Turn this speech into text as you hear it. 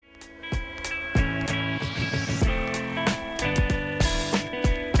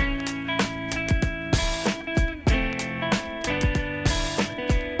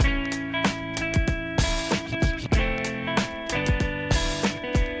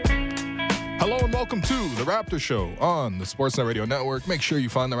Hello and welcome to the Raptors Show on the Sportsnet Radio Network. Make sure you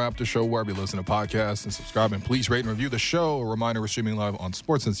find the Raptors Show wherever you listen to podcasts and subscribe, and please rate and review the show. A reminder, we're streaming live on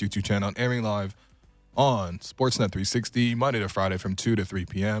Sportsnet's YouTube channel and airing live on Sportsnet 360 Monday to Friday from 2 to 3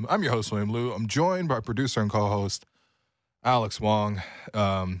 p.m. I'm your host, William Liu. I'm joined by producer and co-host Alex Wong.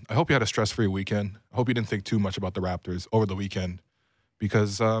 I hope you had a stress-free weekend. I hope you didn't think too much about the Raptors over the weekend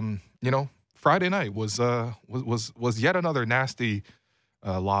because, Friday night was yet another nasty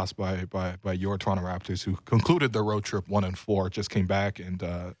loss by your Toronto Raptors, who concluded their road trip 1-4. Just came back and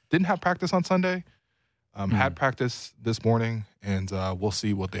didn't have practice on Sunday. Had practice this morning, and we'll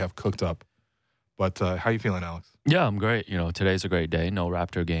see what they have cooked up. But how you feeling, Alex? Yeah, I'm great. Today's a great day. No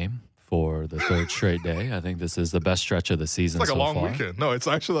Raptor game for the third straight day. I think this is the best stretch of the season. It's like so a long far. weekend. No, it's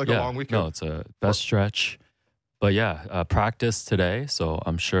actually a long weekend. No, it's a best stretch. But yeah, practice today, so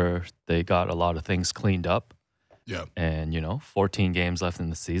I'm sure they got a lot of things cleaned up. Yeah. And, 14 games left in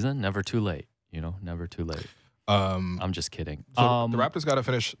the season. Never too late. Never too late. I'm just kidding. So the Raptors got to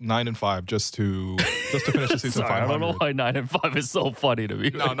finish 9-5 just to finish the season. Sorry, 500. I don't know why 9-5 is so funny to me.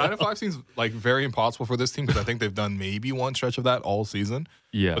 No, 9-5 seems like very impossible for this team because I think they've done maybe one stretch of that all season.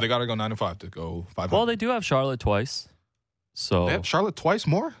 Yeah. But they got to go 9-5 to go 500. Well, they do have Charlotte twice. So They have Charlotte twice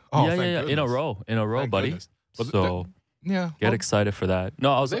more? Oh, yeah, thank in a row, Thank buddy. goodness. But So yeah, get excited for that.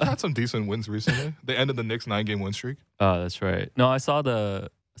 No, they've had some decent wins recently. They ended the Knicks 9-game win streak. Oh, that's right. No, I saw the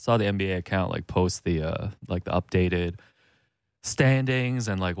NBA account post the updated standings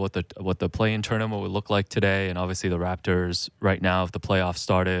and what the play-in tournament would look like today. And obviously the Raptors right now, if the playoffs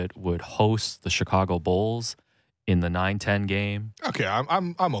started, would host the Chicago Bulls in the 9-10 game. Okay,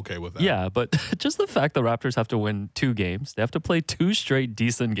 I'm okay with that. Yeah, but just the fact the Raptors have to win 2 games, they have to play 2 straight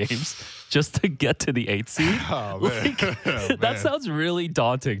decent games just to get to the 8th seed. Oh, man. That sounds really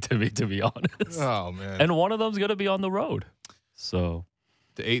daunting to me, to be honest. Oh, man. And one of them's going to be on the road. So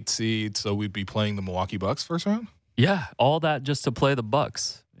the 8th seed, so we'd be playing the Milwaukee Bucks first round? yeah, all that just to play the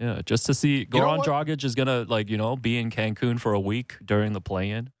Bucks. Yeah, just to see Goran what? Dragic is going to be in Cancun for a week during the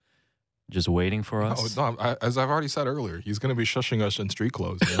play-in. Just waiting for us. No, as I've already said earlier, he's going to be shushing us in street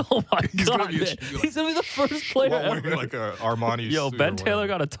clothes. Man. Oh my He's God, gonna be man. He's going to be the first player wearing ever. like a Armani Yo, suit Ben or Taylor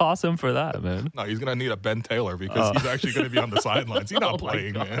whatever. got to toss him for that, man. No, he's going to need a Ben Taylor because he's actually going to be on the sidelines. He's not Oh my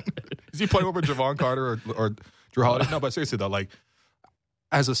playing, God. man. Is he playing over Javon Carter or Drew Holiday? No, but seriously, though,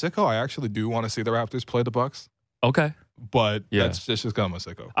 as a sicko, I actually do want to see the Raptors play the Bucks. Okay. But Yeah. that's just because I'm a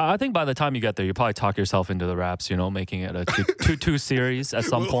sicko. I think by the time you get there, you probably talk yourself into the Raps, making it a 2-2 series at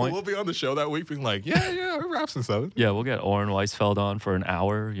some point. We'll be on the show that week being like, yeah, Raps in 7. Yeah, we'll get Oren Weisfeld on for an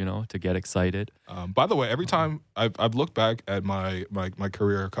hour, to get excited. By the way, every time I've looked back at my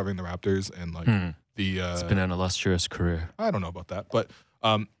career covering the Raptors and It's been an illustrious career. I don't know about that, but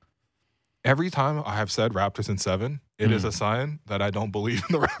every time I have said Raptors in 7, it is a sign that I don't believe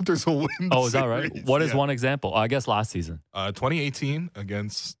the Raptors will win the Oh, is that series. right? What is Yeah. one example? I guess last season. 2018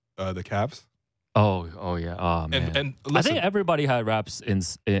 against the Cavs. Oh yeah. Oh man. And I listen, think everybody had Raps in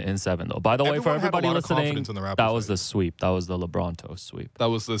 7 though. By the way, for Everyone had a everybody lot of listening, confidence in the Raptors that was side. the sweep. That was the LeBronto sweep. that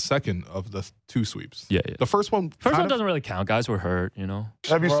was the second of the 2 sweeps. Yeah. The first one First one kind of doesn't really count. Guys were hurt,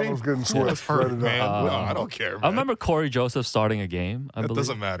 Have you seen? Getting swept. was hurt, man. No, I don't care, man. I remember Corey Joseph starting a game. I It believe.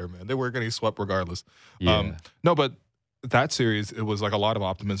 doesn't matter, man. They were getting swept regardless. Yeah. No, but that series, it was a lot of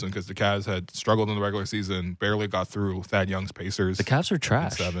optimism because the Cavs had struggled in the regular season, barely got through Thad Young's Pacers. The Cavs were in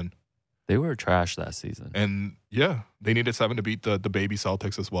trash. 7. They were trash that season. And yeah, they needed 7 to beat the baby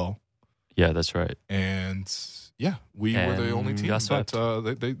Celtics as well. Yeah, that's right. And yeah, we were the only And team got swept.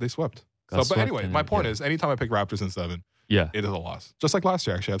 that they swept. Got But anyway, swept my and- point yeah. is, anytime I pick Raptors in 7, Yeah. it is a loss. Just like last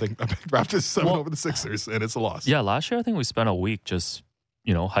year, actually. I think I picked Raptors 7 Well- over the Sixers, and it's a loss. Yeah, last year I think we spent a week just,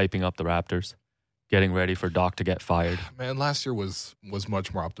 hyping up the Raptors, getting ready for Doc to get fired. Man, last year was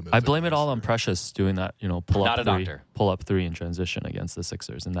much more optimistic. I blame it than all this on year. Precious doing that, pull up three in transition against the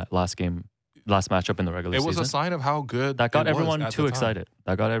Sixers in that last matchup in the regular It season. was a sign of how good That got it was everyone at too the time. excited.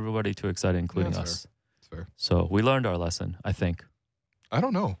 That got everybody too excited, including That's us. fair. So we learned our lesson, I think. I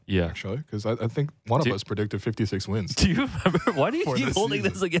don't know, Yeah. actually, because I think one of Do- us predicted 56 wins. Do you remember? Why do you For keep this holding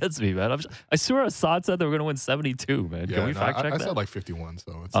season. this against me, man? I swear Assad said they were going to win 72, man. Can we fact check I that? said 51,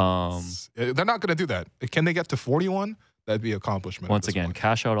 so they're not going to do that. Can they get to 41? That'd be an accomplishment. Once at this again, point.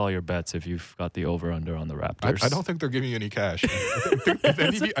 cash out all your bets if you've got the over-under on the Raptors. I don't think they're giving you any cash. I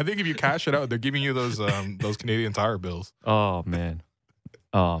think if you cash it out, they're giving you those Canadian Tire bills. Oh, man.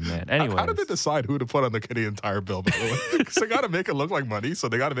 Anyway. How did they decide who to put on the Canadian Tire bill, by the way? Because they got to make it look like money, so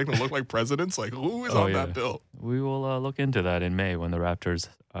they got to make them look like presidents. Like, who is on that bill? We will look into that in May when the Raptors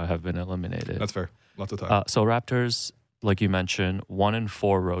have been eliminated. That's fair. Lots of time. So Raptors, like you mentioned,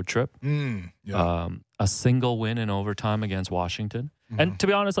 1-4 road trip. Yeah. A single win in overtime against Washington. And to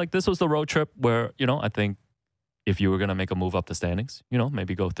be honest, like this was the road trip where, I think if you were going to make a move up the standings,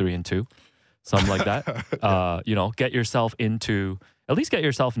 maybe go 3-2, something like that. Get yourself at least get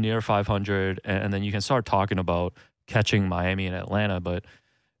yourself near 500, and then you can start talking about catching Miami and Atlanta. But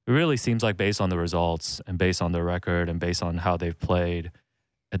it really seems like based on the results and based on their record and based on how they've played,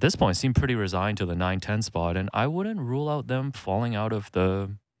 at this point, seem pretty resigned to the 9-10 spot. And I wouldn't rule out them falling out of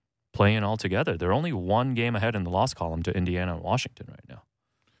the play-in altogether. They're only one game ahead in the loss column to Indiana and Washington right now.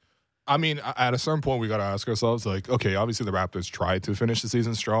 I mean, at a certain point, we got to ask ourselves, like, okay, obviously the Raptors tried to finish the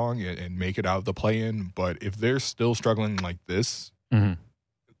season strong and make it out of the play-in, but if they're still struggling like this, can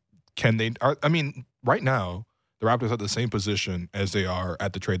they? I mean, right now, the Raptors are at the same position as they are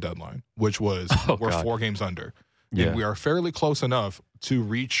at the trade deadline, which was we're 4 games under. Yeah. And we are fairly close enough to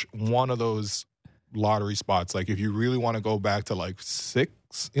reach one of those lottery spots. Like, if you really want to go back to, like, 6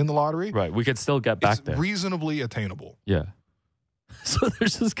 in the lottery. Right, we could still get back there. Reasonably attainable. Yeah. So they're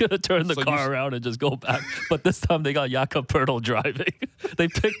just going to turn the car around and just go back. But this time they got Jakob Poeltl driving. They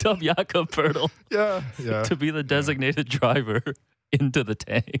picked up Jakob Poeltl to be the designated driver into the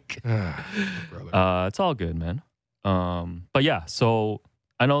tank. It's all good, man. But yeah, so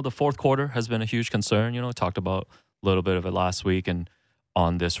I know the fourth quarter has been a huge concern. Talked about a little bit of it last week. And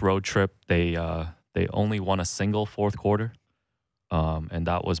on this road trip, they only won a single fourth quarter. And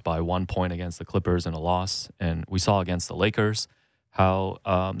that was by 1 point against the Clippers in a loss. And we saw against the Lakers how,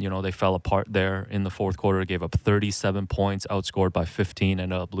 they fell apart there in the fourth quarter, gave up 37 points, outscored by 15,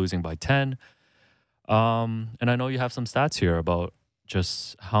 ended up losing by 10. And I know you have some stats here about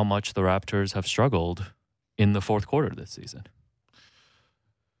just how much the Raptors have struggled in the fourth quarter this season.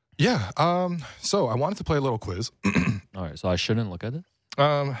 Yeah. So I wanted to play a little quiz. All right. So I shouldn't look at it?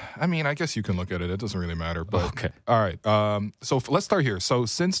 I mean, I guess you can look at it. It doesn't really matter. But okay. All right. So let's start here. So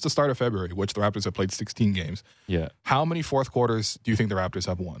since the start of February, which the Raptors have played 16 games, how many fourth quarters do you think the Raptors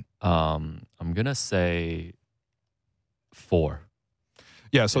have won? I'm gonna say 4.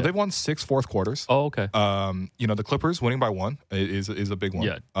 Yeah. So they've won 6 fourth quarters. Oh, okay. The Clippers winning by 1 is a big one.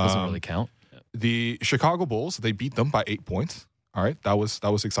 Yeah, doesn't really count. The Chicago Bulls, they beat them by 8 points. All right, that was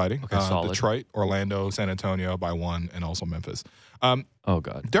exciting. Okay, solid. Detroit, Orlando, San Antonio by 1, and also Memphis. Oh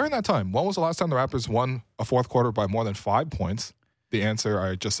God! During that time, when was the last time the Raptors won a fourth quarter by more than 5 points? The answer,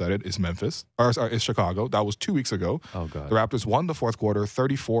 I just said it, is Memphis, or is Chicago. That was 2 weeks ago. Oh God! The Raptors won the fourth quarter,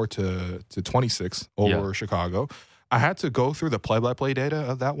 34-26 over Chicago. I had to go through the play-by-play data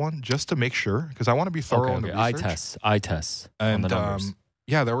of that one just to make sure, because I want to be thorough in the research. Eye test and on the numbers.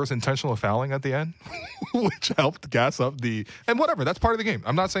 Yeah, there was intentional fouling at the end, which helped gas up and whatever. That's part of the game.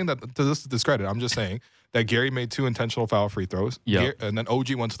 I'm not saying that to discredit. I'm just saying that Gary made 2 intentional foul free throws. Yeah. And then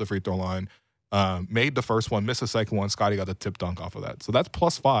OG went to the free throw line, made the first one, missed the second one. Scotty got the tip dunk off of that. So that's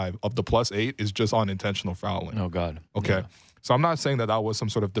 +5 of the +8 is just on intentional fouling. Oh, God. Okay. Yeah. So I'm not saying that was some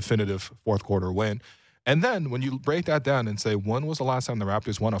sort of definitive fourth quarter win. And then when you break that down and say, when was the last time the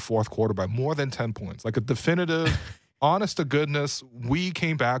Raptors won a fourth quarter by more than 10 points? Like a definitive... honest to goodness, we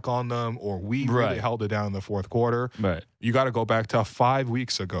came back on them or we really held it down in the fourth quarter. Right. You got to go back to 5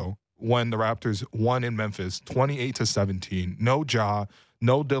 weeks ago when the Raptors won in Memphis 28-17. No Ja,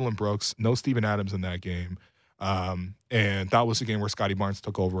 no Dylan Brooks, no Steven Adams in that game. And that was the game where Scotty Barnes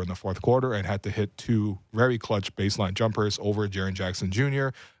took over in the fourth quarter and had to hit 2 very clutch baseline jumpers over Jaren Jackson Jr.,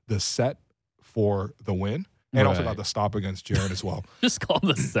 the set for the win. And also got the stop against Jaren as well. Just call him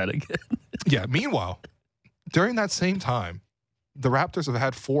the set again. Yeah. Meanwhile, during that same time, the Raptors have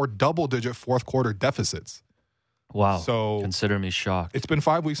had 4 double-digit fourth quarter deficits. Wow. So consider me shocked. It's been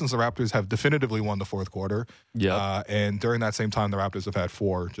 5 weeks since the Raptors have definitively won the fourth quarter. Yeah. And during that same time, the Raptors have had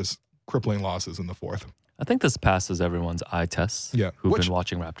 4 just crippling losses in the fourth. I think this passes everyone's eye tests who've been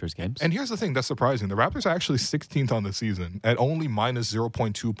watching Raptors games. And here's the thing that's surprising. The Raptors are actually 16th on the season at only minus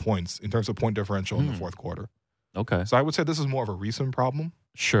 0.2 points in terms of point differential in the fourth quarter. Okay. So I would say this is more of a recent problem.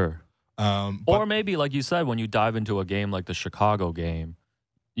 Sure. Or maybe, like you said, when you dive into a game like the Chicago game,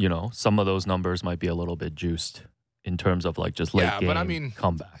 some of those numbers might be a little bit juiced in terms of like just late game but I mean,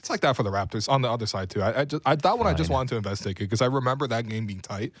 comebacks. It's like that for the Raptors on the other side too. I just wanted to investigate because I remember that game being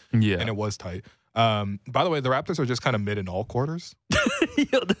tight. Yeah, and it was tight. By the way, the Raptors are just kind of mid in all quarters.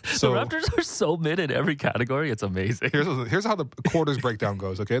 The Raptors are so mid in every category. It's amazing. Here's how the quarters breakdown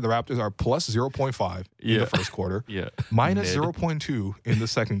goes. Okay, the Raptors are plus 0.5 in the first quarter. Yeah, minus 0.2 in the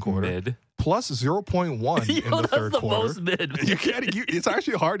second quarter. Mid. Plus 0.1 in the third quarter. Most mid. It's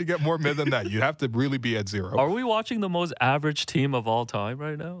actually hard to get more mid than that. You have to really be at 0. Are we watching the most average team of all time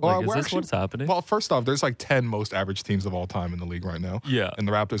right now? Like, is this what's happening? Well, first off, there's like 10 most average teams of all time in the league right now. Yeah. And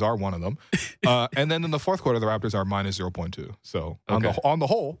the Raptors are one of them. And then in the fourth quarter, the Raptors are minus 0.2. So on the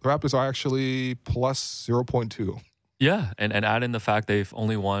whole, the Raptors are actually plus 0.2. Yeah, and add in the fact they've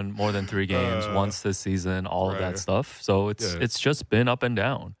only won more than 3 games once this season, all of that stuff. So it's just been up and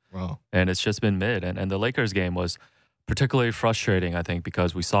down. Wow. And it's just been mid. And the Lakers game was particularly frustrating, I think,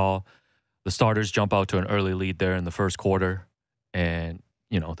 because we saw the starters jump out to an early lead there in the first quarter. And,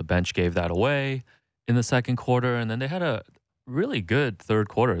 the bench gave that away in the second quarter. And then they had a really good third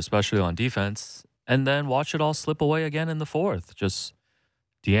quarter, especially on defense. And then watch it all slip away again in the fourth. Just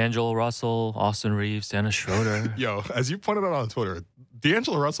D'Angelo Russell, Austin Reeves, Dennis Schroeder. Yo, as you pointed out on Twitter,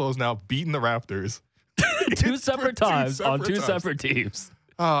 D'Angelo Russell has now beaten the Raptors two separate times on two separate teams.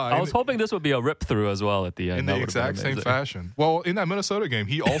 I was hoping this would be a rip through as well at the end. In the exact same fashion. Well, in that Minnesota game,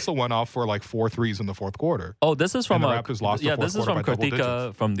 he also went off for like 4 threes in the fourth quarter. Oh, this is from the Raptors lost. Yeah, this is from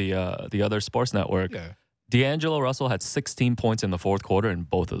Kritika from the other sports network. Yeah. D'Angelo Russell had 16 points in the fourth quarter in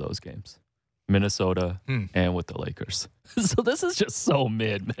both of those games, Minnesota and with the Lakers. So this is just so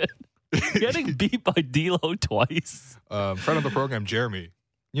mid, man. Getting beat by D'Lo twice. Friend of the program, Jeremy.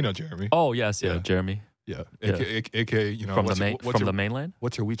 You know Jeremy. Oh yes, yeah. Jeremy. Yeah, AKA, from the mainland.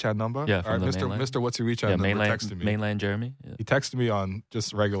 What's your WeChat number? Yeah, from the Mr. mainland. Mr. What's your WeChat number? Texted me. Mainland Jeremy. Yeah. He texted me on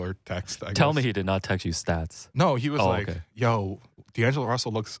just regular text. Tell me he did not text you stats. No, he was okay. "Yo, D'Angelo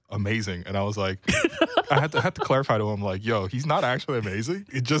Russell looks amazing," and I was like, I had to clarify to him like, "Yo, he's not actually amazing.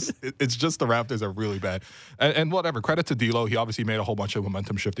 It's just the Raptors are really bad." And whatever. Credit to D'Lo, he obviously made a whole bunch of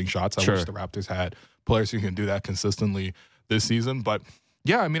momentum shifting shots. I wish the Raptors had players who can do that consistently this season, but.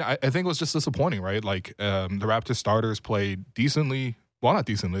 Yeah, I mean, I think it was just disappointing, right? Like, the Raptors starters played decently. Well, not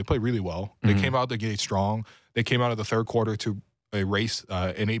decently. They played really well. They came out the gate strong. They came out of the third quarter to erase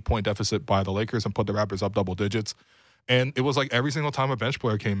an 8-point deficit by the Lakers and put the Raptors up double digits. And it was like every single time a bench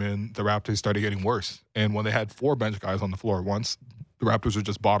player came in, the Raptors started getting worse. And when they had 4 bench guys on the floor at once, the Raptors would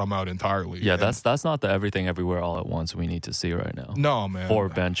just bottom out entirely. Yeah, that's not the everything everywhere all at once we need to see right now. No, man. 4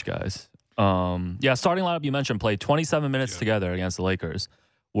 bench guys. Starting lineup you mentioned played 27 minutes together against the Lakers.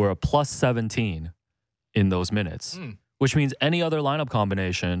 We're a plus 17 in those minutes, which means any other lineup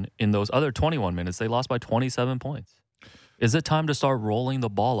combination in those other 21 minutes, they lost by 27 points. Is it time to start rolling the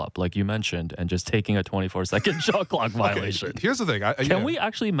ball up, like you mentioned, and just taking a 24-second shot clock violation? Okay, here's the thing. Can we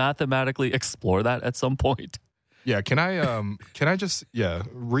actually mathematically explore that at some point? Yeah, can I just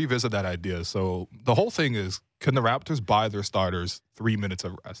revisit that idea? So the whole thing is, can the Raptors buy their starters 3 minutes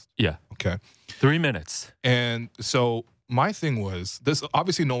of rest? Yeah. Okay. 3 minutes. And so my thing was this.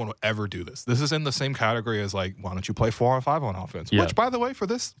 Obviously, no one will ever do this. This is in the same category as like, why don't you play 4 on 5 on offense? Yeah. Which, by the way, for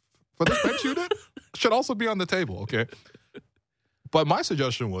this bench unit should also be on the table. Okay. But my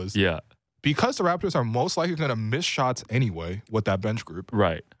suggestion was, because the Raptors are most likely going to miss shots anyway with that bench group,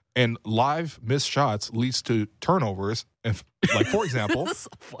 right? And live missed shots leads to turnovers. If, like, for example, That's so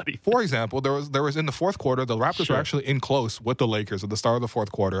funny. For example, there was in the fourth quarter, the Raptors were actually in close with the Lakers at the start of the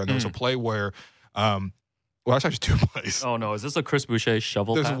fourth quarter, and there was a play where, that's actually 2 plays. Oh no, is this a Chris Boucher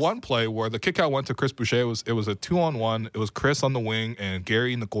shovel There's pass? one play where the kick out went to Chris Boucher. It was a 2-on-1. It was Chris on the wing and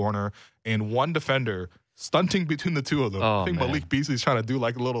Gary in the corner, and one defender stunting between the two of them. I think Malik Beasley's trying to do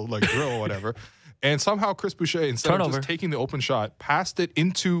like a little like drill or whatever. And somehow Chris Boucher, instead of just taking the open shot, passed it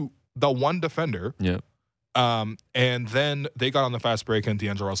into the one defender. Yep. And then they got on the fast break and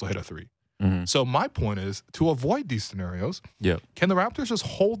D'Angelo Russell hit a 3. Mm-hmm. So my point is, to avoid these scenarios, can the Raptors just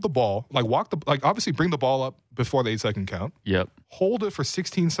hold the ball, obviously bring the ball up before the 8-second count. Yep. Hold it for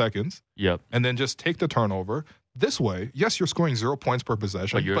 16 seconds. Yep. And then just take the turnover. This way, yes, you're scoring 0 points per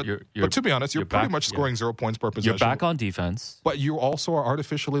possession. But to be honest, you're pretty much scoring 0 points per possession. You're back on defense. But you also are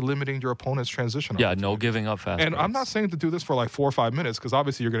artificially limiting your opponent's transition. Yeah, no giving up fast. And I'm not saying to do this for like 4 or 5 minutes because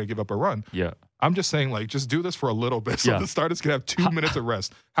obviously you're going to give up a run. Yeah. I'm just saying, like, just do this for a little bit so the starters can have 2 minutes of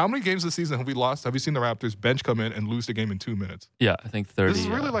rest. How many games this season have we lost? Have you seen the Raptors bench come in and lose the game in 2 minutes? Yeah, I think 30. This is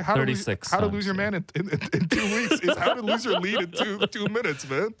really like how to lose your man in 2 weeks. Is how to lose your lead in 2 minutes,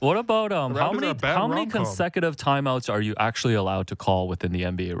 man. What about how many consecutive timeouts are you actually allowed to call within the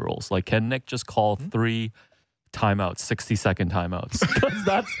NBA rules? Like, can Nick just call 3 timeouts, 60-second timeouts? Because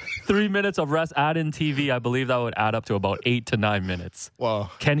that's 3 minutes of rest. Add in TV, I believe that would add up to about 8 to 9 minutes.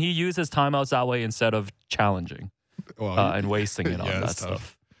 Wow. Can he use his timeouts that way instead of challenging and wasting it on that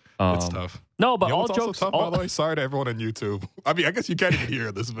stuff? It's tough. No, but all jokes. jokes. Also tough, by the way, sorry to everyone on YouTube. I mean, I guess you can't even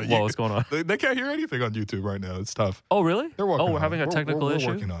hear this, but what's going on? They can't hear anything on YouTube right now. It's tough. Oh, really? They're working. We're having a technical issue.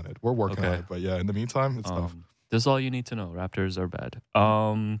 We're working on it. We're working on it. But yeah, in the meantime, it's tough. This is all you need to know. Raptors are bad.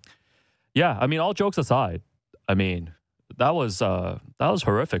 Yeah, I mean, all jokes aside, I mean, that was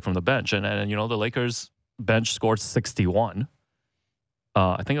horrific from the bench, and you know the Lakers bench scored 61.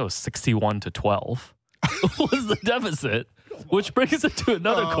 I think it was 61-12 was the deficit. Which brings us to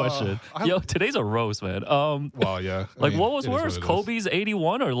another question. Today's a roast, man. Well, yeah. What was worse, Kobe's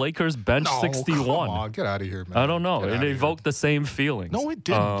 81 or Lakers bench 61? Come on, get out of here, man. I don't know. It evoked the same feelings. No, it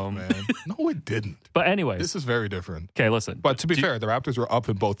didn't, man. No, it didn't. But anyways. This is very different. Okay, listen. But to be fair, the Raptors were up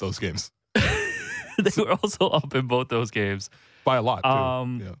in both those games. They were also up in both those games. By a lot,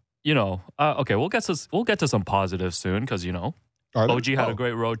 too. Okay, we'll get to some positives soon because, OG had a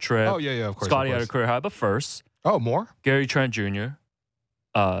great road trip. Oh, yeah, of course. Scotty had a career high. But first. Oh, more? Gary Trent Jr.,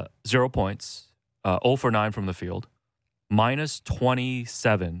 0 points, 0 for 9 from the field, minus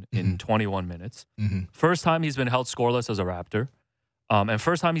 27 in 21 minutes. Mm-hmm. First time he's been held scoreless as a Raptor. And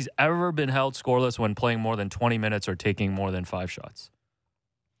first time he's ever been held scoreless when playing more than 20 minutes or taking more than 5 shots.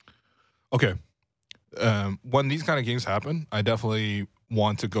 Okay. When these kind of games happen, I definitely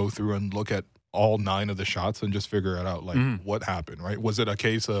want to go through and look at all 9 of the shots and just figure it out, what happened, right? Was it a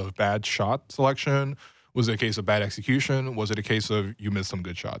case of bad shot selection? Was it a case of bad execution? Was it a case of you missed some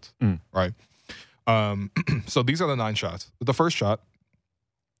good shots, right? So these are the 9 shots. The first shot,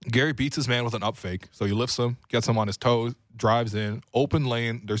 Gary beats his man with an up fake. So he lifts him, gets him on his toes, drives in, open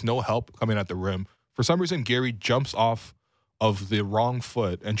lane. There's no help coming at the rim. For some reason, Gary jumps off of the wrong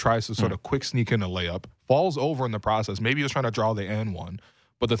foot and tries to sort of quick sneak in a layup, falls over in the process. Maybe he was trying to draw the and one.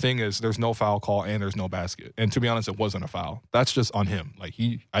 But the thing is, there's no foul call and there's no basket. And to be honest, it wasn't a foul. That's just on him. Like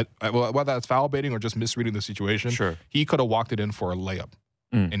whether that's foul baiting or just misreading the situation, sure. He could have walked it in for a layup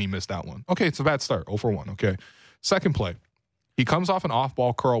and he missed that one. Okay, it's a bad start. 0 for 1. Okay. Second play, he comes off an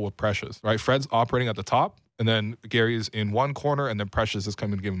off-ball curl with Precious, right? Fred's operating at the top, and then Gary's in one corner, and then Precious is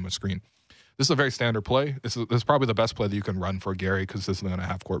coming to give him a screen. This is a very standard play. This is probably the best play that you can run for Gary consistently on a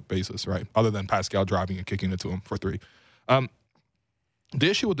half-court basis, right? Other than Pascal driving and kicking it to him for 3. The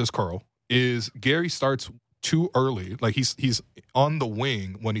issue with this curl is Gary starts too early. Like he's on the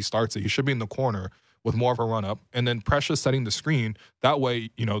wing when he starts it. He should be in the corner with more of a run up, and then Precious setting the screen. That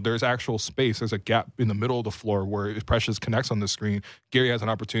way, there's actual space. There's a gap in the middle of the floor where if Precious connects on the screen, Gary has an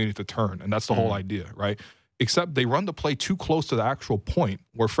opportunity to turn, and that's the whole idea, right? Except they run the play too close to the actual point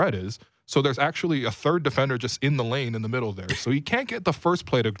where Fred is. So there's actually a third defender just in the lane in the middle there. So he can't get the first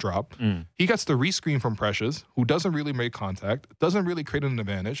play to drop. He gets the rescreen from Precious, who doesn't really make contact, doesn't really create an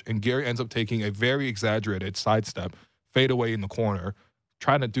advantage, and Gary ends up taking a very exaggerated sidestep, fade away in the corner,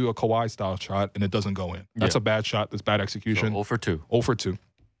 trying to do a Kawhi-style shot, and it doesn't go in. That's a bad shot. That's bad execution. So 0 for 2. 0 for 2.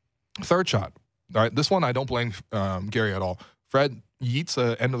 Third shot. All right, this one I don't blame Gary at all. Fred yeets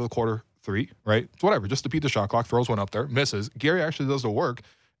a end of the quarter 3, right? It's whatever, just to beat the shot clock, throws one up there, misses. Gary actually does the work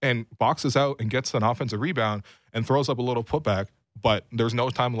and boxes out and gets an offensive rebound and throws up a little putback, but there's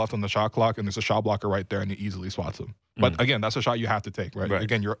no time left on the shot clock, and there's a shot blocker right there, and he easily swats him. But again, that's a shot you have to take, right?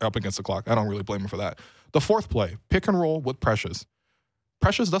 Again, you're up against the clock. I don't really blame him for that. The fourth play, pick and roll with Precious.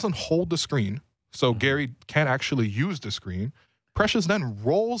 Precious doesn't hold the screen, so Gary can't actually use the screen. Precious then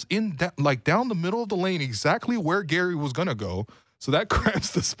rolls in down the middle of the lane exactly where Gary was going to go, so that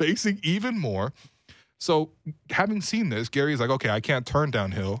cramps the spacing even more. So having seen this, Gary's like, okay, I can't turn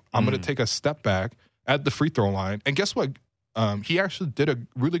downhill. I'm going to take a step back at the free throw line. And guess what? He actually did a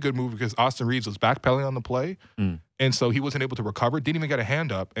really good move because Austin Reeves was backpedaling on the play. And so he wasn't able to recover, didn't even get a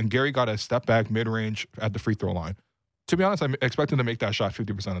hand up. And Gary got a step back mid-range at the free throw line. To be honest, I'm expecting to make that shot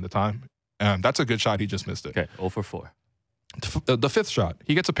 50% of the time. That's a good shot. He just missed it. Okay, 0 for 4. The fifth shot,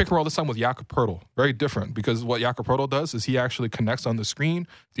 he gets a pick and roll this time with Jakob Poeltl. Very different because what Jakob Poeltl does is he actually connects on the screen.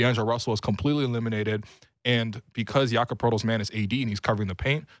 D'Angelo Russell is completely eliminated. And because Jakob Poeltl's man is AD and he's covering the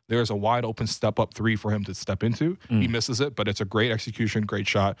paint, there's a wide open step up 3 for him to step into. He misses it, but it's a great execution, great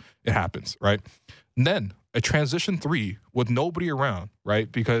shot. It happens, right? And then a transition 3 with nobody around,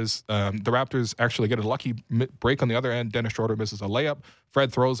 right? Because the Raptors actually get a lucky break on the other end. Dennis Schroeder misses a layup.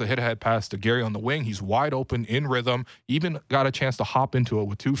 Fred throws a hit-ahead pass to Gary on the wing. He's wide open, in rhythm. Even got a chance to hop into it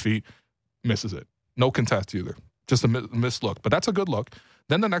with 2 feet. Misses it. No contest either. Just a missed look. But that's a good look.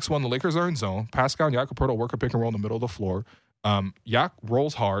 Then the next one, the Lakers are in zone. Pascal and Jakob Poeltl work a pick and roll in the middle of the floor. Yak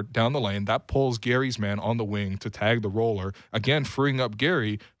rolls hard down the lane. That pulls Gary's man on the wing to tag the roller. Again, freeing up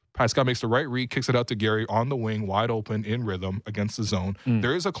Gary. Pascal makes the right read, kicks it out to Gary on the wing, wide open, in rhythm against the zone.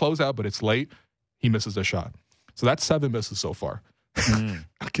 There is a closeout, but it's late. He misses the shot. So that's 7 misses so far.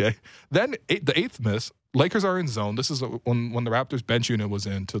 Okay. Then the 8th miss, Lakers are in zone. This is when the Raptors bench unit was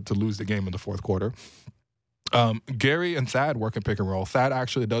in to lose the game in the fourth quarter. Gary and Thad work in pick and roll. Thad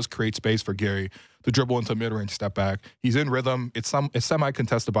actually does create space for Gary to dribble into mid-range step back. He's in rhythm. It's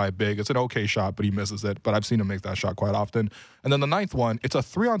semi-contested by a big. It's an okay shot, but he misses it. But I've seen him make that shot quite often. And then the 9th one, it's a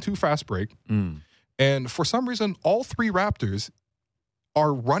 3-on-2 fast break. And for some reason, all 3 Raptors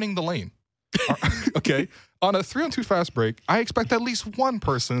are running the lane. Okay, on a 3-on-2 fast break, I expect at least one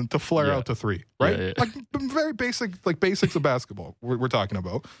person to flare out to three, right? Yeah. Like very basic, like basics of basketball. We're talking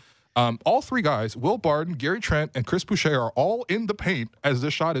about. All three guys, Will Barton, Gary Trent, and Chris Boucher, are all in the paint as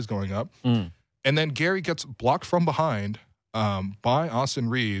this shot is going up, and then Gary gets blocked from behind by Austin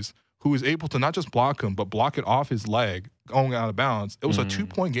Reeves, who is able to not just block him, but block it off his leg going out of bounds. It was a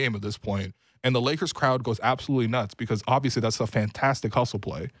 2-point game at this point, and the Lakers crowd goes absolutely nuts because obviously that's a fantastic hustle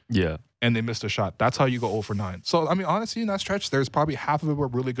play. Yeah. And they missed a shot. That's how you go 0 for 9. So, I mean, honestly, in that stretch, there's probably half of it were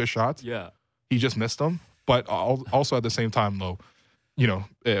really good shots. Yeah. He just missed them. But also at the same time, though, you know,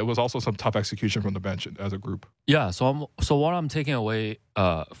 it was also some tough execution from the bench as a group. Yeah. So what I'm taking away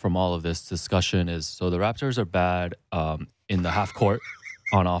from all of this discussion is, so the Raptors are bad in the half court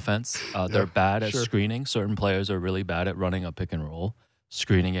on offense. They're bad at screening. Certain players are really bad at running a pick and roll,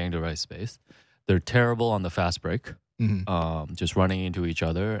 screening, getting the right space. They're terrible on the fast break. Just running into each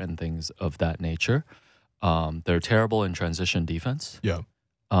other and things of that nature. They're terrible in transition defense. Yeah.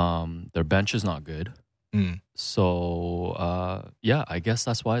 Their bench is not good. So, I guess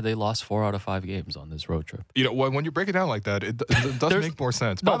that's why they lost 4 out of 5 games on this road trip. You know, when you break it down like that, it does make more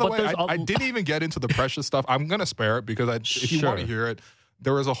sense. By the way, I didn't even get into the Precious stuff. I'm going to spare it because if you want to hear it,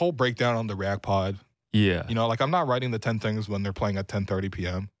 there was a whole breakdown on the React Pod. Yeah. You know, like I'm not writing the 10 things when they're playing at 10:30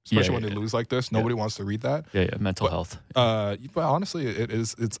 p.m., especially when they lose like this. Nobody wants to read that. Yeah, mental health. But honestly,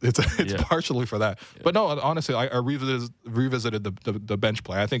 it's partially for that. Yeah. But no, honestly, I revisited the bench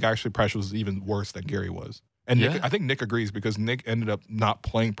play. I think actually Precious was even worse than Gary was. And Nick, I think Nick agrees because Nick ended up not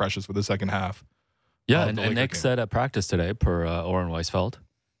playing Precious for the second half. Yeah, and Nick said at practice today, per Oren Weisfeld,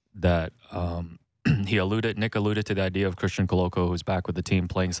 that Nick alluded to the idea of Christian Koloko, who's back with the team,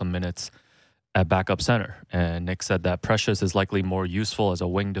 playing some minutes at backup center. And Nick said that Precious is likely more useful as a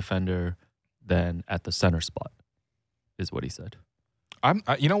wing defender than at the center spot, is what he said.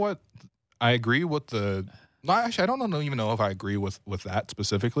 You know what? I agree with the... Actually, I don't even know if I agree with that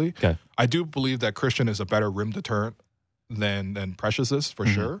specifically. Okay. I do believe that Christian is a better rim deterrent than Precious is, for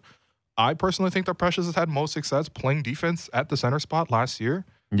sure. I personally think that Precious has had most success playing defense at the center spot last year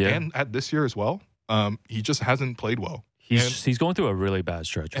and at this year as well. He just hasn't played well. He's going through a really bad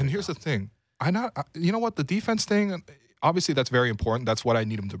stretch. And here's the thing. You know what? The defense thing, obviously that's very important. That's what I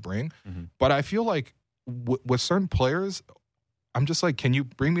need him to bring. But I feel like with certain players, I'm just like, can you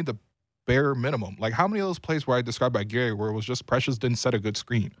bring me the bare minimum? Like how many of those plays where I described by Gary where it was just Precious didn't set a good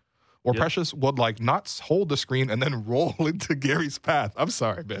screen? Or Precious would like not hold the screen and then roll into Gary's path. I'm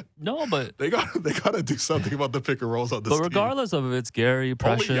sorry, man. No, but they got to do something about the pick and rolls on this But regardless of if it's Gary,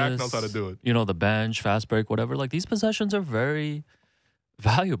 Precious, only Yak knows how to do it. You know, the bench, fast break, whatever. Like these possessions are very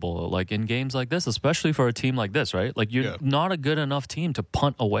valuable, like in games like this, especially for a team like this, right? Like you're not a good enough team to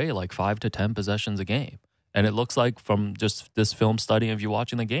punt away like 5 to 10 possessions a game. And it looks like from just this film study of you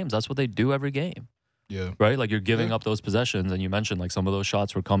watching the games, that's what they do every game. Yeah. Right? Like you're giving up those possessions, and you mentioned like some of those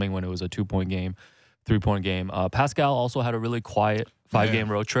shots were coming when it was a 2-point game, 3-point game. Pascal also had a really quiet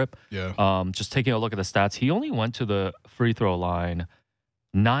 5-game road trip. Yeah. Just taking a look at the stats, he only went to the free throw line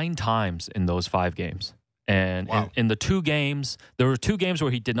 9 times in those 5 games. And in the 2 games, there were 2 games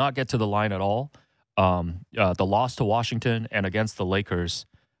where he did not get to the line at all. The loss to Washington and against the Lakers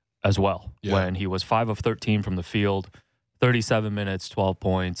as well, when he was 5 of 13 from the field, 37 minutes, 12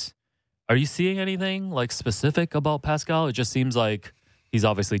 points. Are you seeing anything like specific about Pascal? It just seems like he's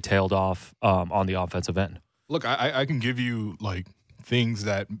obviously tailed off on the offensive end. Look, I can give you like things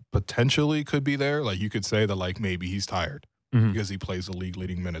that potentially could be there. Like you could say that like maybe he's tired because he plays the league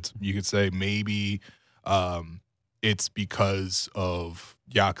leading minutes. You could say maybe it's because of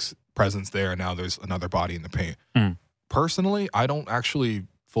Yak's presence there and now there's another body in the paint. Personally, I don't actually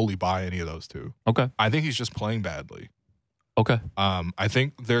fully buy any of those two. Okay. I think he's just playing badly. Okay. I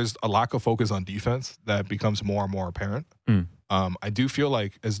think there's a lack of focus on defense that becomes more and more apparent. I do feel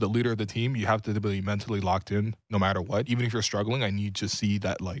like as the leader of the team, you have to be mentally locked in no matter what. Even if you're struggling, I need to see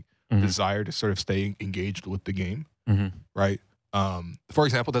that like desire to sort of stay engaged with the game. Right? For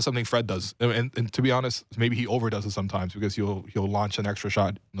example, that's something Fred does. And to be honest, maybe he overdoes it sometimes because he'll launch an extra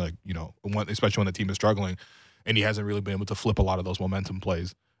shot, like, you know, especially when the team is struggling. And he hasn't really been able to flip a lot of those momentum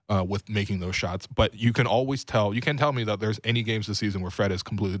plays with making those shots. But you can always tell, you can't tell me that there's any games this season where Fred is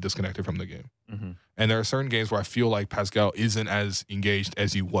completely disconnected from the game. And there are certain games where I feel like Pascal isn't as engaged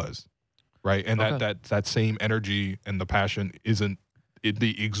as he was, right? And that same energy and the passion isn't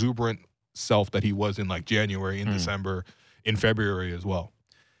the exuberant self that he was in like January, in December, in February as well.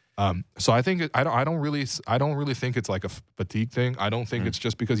 So I think I don't really think it's like a fatigue thing. I don't think it's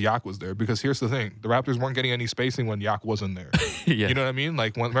just because Yak was there. Because here's the thing: the Raptors weren't getting any spacing when Yak wasn't there. You know what I mean?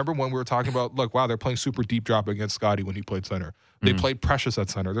 Like remember when we were talking about, look, wow, they're playing super deep drop against Scotty when he played center. They played Precious at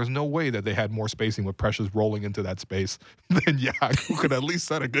center. There's no way that they had more spacing with Precious rolling into that space than Yak, who could at least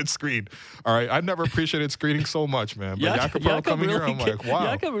set a good screen. All right, I never appreciated screening so much, man. But Jakob coming here, I'm like, wow.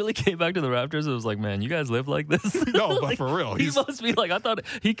 Jakob really came back to the Raptors. It was like, man, you guys live like this? No, but like, for real. He must be like, I thought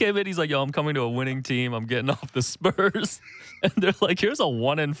he came in, he's like, yo, I'm coming to a winning team. I'm getting off the Spurs. And they're like, here's a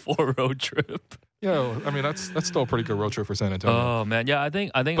 1-4 road trip. Yeah, I mean that's still a pretty good road trip for San Antonio. Oh man, yeah, I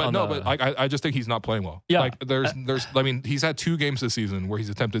think. But I just think he's not playing well. Yeah, like I mean, he's had 2 games this season where he's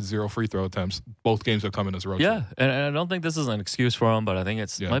attempted 0 free throw attempts. Both games have come in as a road trip. Yeah, and I don't think this is an excuse for him, but I think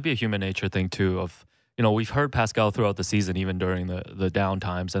it might be a human nature thing too. Of we've heard Pascal throughout the season, even during the down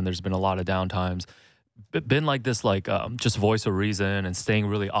times, and there's been a lot of down times. Been like this, like just voice of reason and staying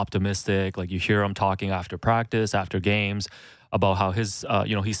really optimistic. Like you hear him talking after practice, after games, about how his,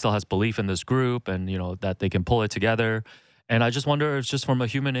 he still has belief in this group and, that they can pull it together. And I just wonder if it's just from a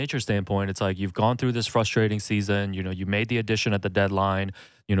human nature standpoint, it's like you've gone through this frustrating season, you made the addition at the deadline,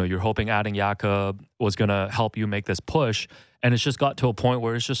 you're hoping adding Jakob was going to help you make this push. And it's just got to a point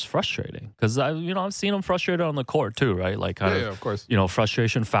where it's just frustrating because I've seen him frustrated on the court too, right? Like of course,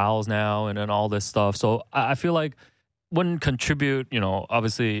 frustration fouls now and all this stuff. So I feel like wouldn't contribute,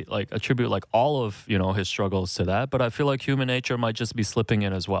 obviously like attribute like all of, his struggles to that. But I feel like human nature might just be slipping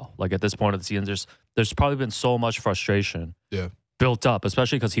in as well. Like at this point of the season, there's probably been so much frustration built up,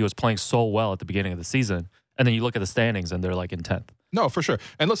 especially because he was playing so well at the beginning of the season. And then you look at the standings and they're like in 10th. No, for sure.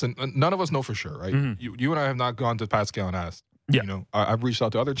 And listen, none of us know for sure, right? Mm-hmm. You and I have not gone to Pascal and asked. Yeah. I've reached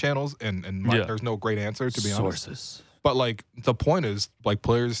out to other channels and there's no great answer, to be honest. But like the point is, like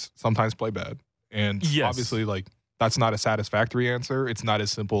players sometimes play bad. And obviously like that's not a satisfactory answer. It's not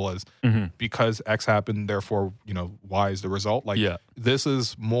as simple as because X happened, therefore, Y is the result. Like this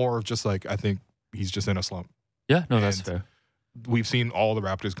is more of just like I think he's just in a slump. Yeah, no, that's fair. We've seen all the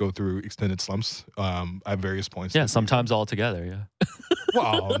Raptors go through extended slumps at various points. Yeah, sometimes all together, yeah.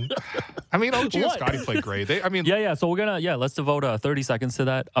 Well, I mean, OG and Scotty played great. So we're gonna let's devote 30 seconds to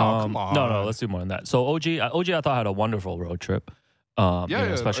that. Come on. No, let's do more than that. So OG I thought had a wonderful road trip.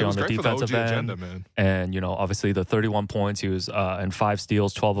 Especially on the defensive end. Agenda, man. And obviously the 31 points, he was and 5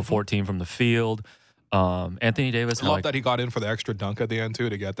 steals, 12 of 14 from the field. Anthony Davis. I love that he got in for the extra dunk at the end too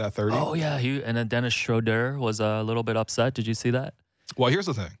to get that 30. Oh yeah, and then Dennis Schroeder was a little bit upset. Did you see that? Well, here's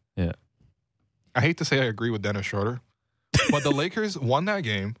the thing. Yeah, I hate to say I agree with Dennis Schroeder, but the Lakers won that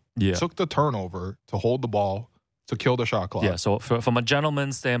game. Yeah, took the turnover to hold the ball to kill the shot clock. Yeah, so from a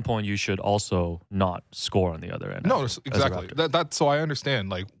gentleman's standpoint, you should also not score on the other end. No, exactly. That's so I understand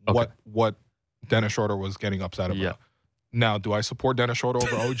like what Dennis Schroeder was getting upset about. Yeah. Now, do I support Dennis Schroeder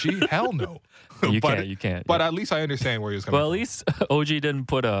over OG? Hell no. You can't. But at least I understand where he was coming from. Well, at least OG didn't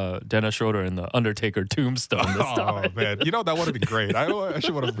put Dennis Schroeder in the Undertaker tombstone this time. Oh, man. That would have been great. I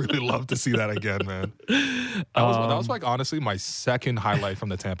actually would have really loved to see that again, man. That was like, honestly, my second highlight from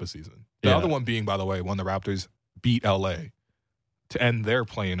the Tampa season. The other one being, by the way, when the Raptors beat L.A. to end their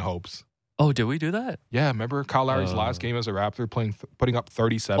playing hopes. Oh, did we do that? Yeah, remember Kyle Lowry's last game as a Raptor putting up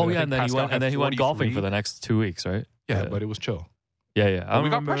 37. Oh, yeah, and then he went golfing for the next 2 weeks, right? Yeah, but it was chill. Yeah. We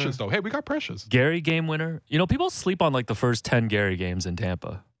got Precious, though. Hey, we got Precious. Gary game winner. People sleep on like the first 10 Gary games in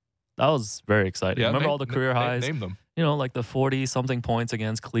Tampa. That was very exciting. Remember all the career highs? Name them. Like the 40-something points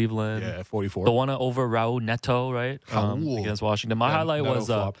against Cleveland. Yeah, 44. The one over Raul Neto, right? Against Washington. My highlight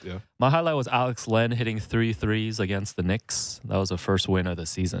was Alex Len hitting 3 threes against the Knicks. That was the first win of the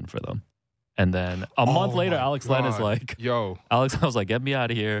season for them. And then a month later, Alex Len is like, Alex, I was like, get me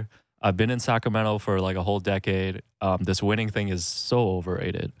out of here. I've been in Sacramento for like a whole decade. This winning thing is so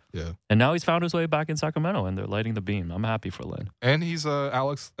overrated. Yeah. And now he's found his way back in Sacramento, and they're lighting the beam. I'm happy for Lynn. And he's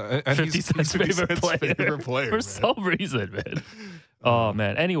Alex. And 50 Cent's favorite player for some reason, man. Oh,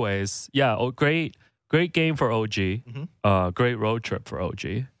 man. Anyways, great game for OG. Mm-hmm. Great road trip for OG.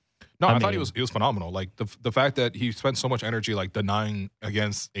 No, I thought he was phenomenal. Like the fact that he spent so much energy like denying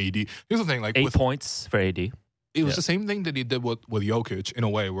against AD. Here's the thing, like 8 points for AD. It was the same thing that he did with Jokic in a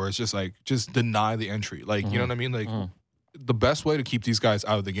way, where it's just like just deny the entry. Like you know what I mean? Like the best way to keep these guys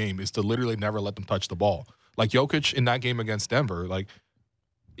out of the game is to literally never let them touch the ball. Like Jokic in that game against Denver, like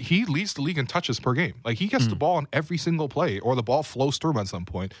he leads the league in touches per game. Like he gets the ball on every single play, or the ball flows through him at some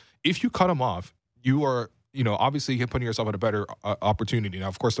point. If you cut him off, you are. Obviously you're putting yourself in a better opportunity. Now,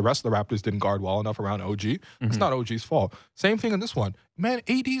 of course, the rest of the Raptors didn't guard well enough around OG. It's not OG's fault. Same thing in this one. Man,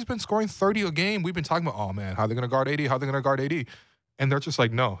 AD's been scoring 30 a game. We've been talking about, oh, man, how are they going to guard AD? How are they going to guard AD? And they're just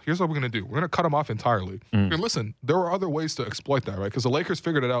like, no, here's what we're going to do. We're going to cut him off entirely. And listen, there were other ways to exploit that, right? Because the Lakers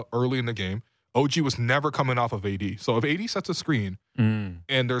figured it out early in the game. OG was never coming off of AD. So if AD sets a screen and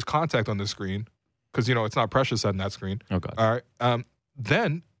there's contact on the screen, because, it's not Precious setting that screen. Okay. All right.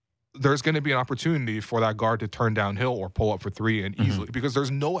 Then there's going to be an opportunity for that guard to turn downhill or pull up for three and easily because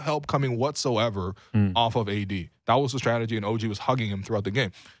there's no help coming whatsoever off of AD. That was the strategy, and OG was hugging him throughout the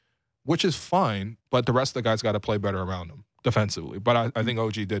game, which is fine, but the rest of the guys got to play better around him defensively. But I think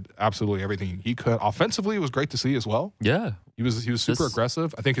OG did absolutely everything he could. Offensively, it was great to see as well. Yeah. He was super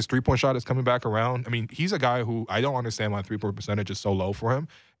aggressive. I think his three-point shot is coming back around. I mean, he's a guy who I don't understand why three-point percentage is so low for him.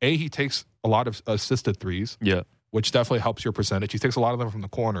 He takes a lot of assisted threes. Yeah. Which definitely helps your percentage. He takes a lot of them from the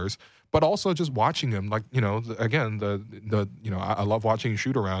corners, but also just watching him, like, I love watching him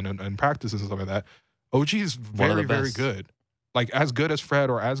shoot around and practices and stuff like that. OG is very, very good. Like, as good as Fred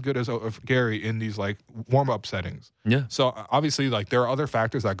or as good as Gary in these, like, warm-up settings. Yeah. So, obviously, like, there are other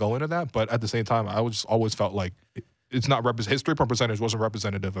factors that go into that, but at the same time, I just always felt like it's not his three-point percentage wasn't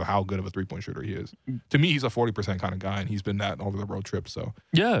representative of how good of a three-point shooter he is. To me, he's a 40% kind of guy, and he's been that over the road trip. So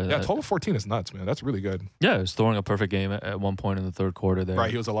yeah, total 14 is nuts, man. That's really good. Yeah, he was throwing a perfect game at one point in the third quarter there. Right,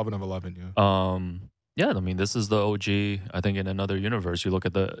 he was 11 of 11. Yeah. Yeah, I mean, this is the OG. I think in another universe, you look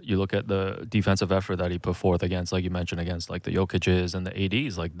at the defensive effort that he put forth against, like you mentioned, against like the Jokic's and the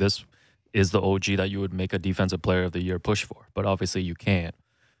ADs. Like, this is the OG that you would make a defensive player of the year push for, but obviously you can't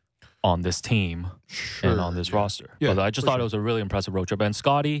on this team and on this roster. Yeah, but I just thought it was a really impressive road trip. And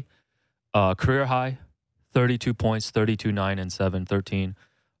Scotty, career high, 32 points, 32, 9, and 7, 13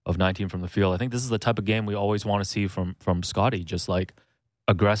 of 19 from the field. I think this is the type of game we always want to see from Scotty, just like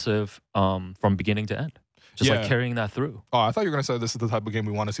aggressive from beginning to end. Just like carrying that through. Oh, I thought you were going to say this is the type of game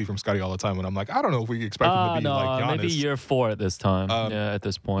we want to see from Scotty all the time. And I'm like, I don't know if we expect him to be like Giannis. Maybe year 4 at this time. At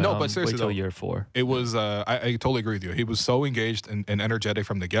this point. No, but seriously, wait till year 4. It was, I totally agree with you. He was so engaged and energetic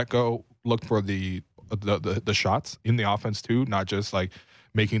from the get-go. Looked for the shots in the offense too, not just like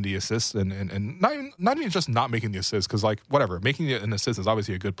making the assists and not even just not making the assists, because like whatever, making an assist is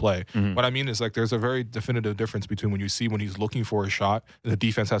obviously a good play. What I mean is like there's a very definitive difference between when he's looking for a shot and the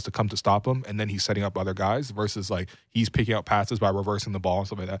defense has to come to stop him and then he's setting up other guys versus like he's picking out passes by reversing the ball and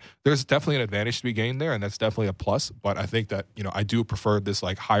stuff like that. There's definitely an advantage to be gained there, and that's definitely a plus. But I think that I do prefer this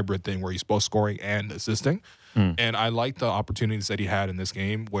like hybrid thing where he's both scoring and assisting. And I like the opportunities that he had in this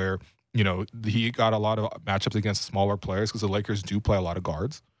game where he got a lot of matchups against smaller players because the Lakers do play a lot of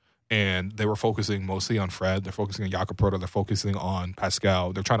guards. And they were focusing mostly on Fred. They're focusing on Jakob Poeltl. They're focusing on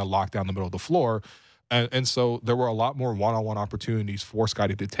Pascal. They're trying to lock down the middle of the floor. And so there were a lot more one-on-one opportunities for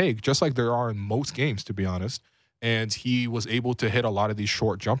Scotty to take, just like there are in most games, to be honest. And he was able to hit a lot of these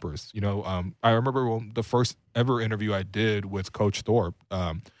short jumpers. I remember the first ever interview I did with Coach Thorpe,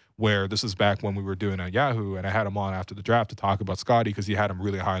 where this is back when we were doing at Yahoo, and I had him on after the draft to talk about Scotty because he had him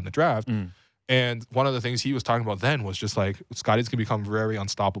really high in the draft. And one of the things he was talking about then was just like Scotty's going to become very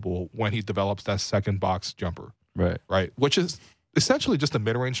unstoppable when he develops that second box jumper. Right. Which is essentially just a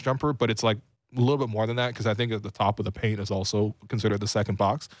mid-range jumper, but it's like a little bit more than that because I think at the top of the paint is also considered the second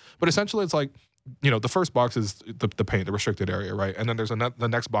box. But essentially it's like, the first box is the paint, the restricted area, right? And then there's the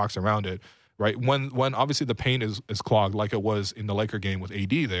next box around it. Right, when obviously the paint is clogged like it was in the Laker game with AD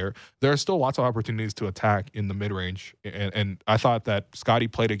there are still lots of opportunities to attack in the mid-range. And I thought that Scotty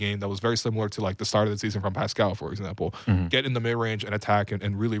played a game that was very similar to like the start of the season from Pascal, for example. Get in the mid-range and attack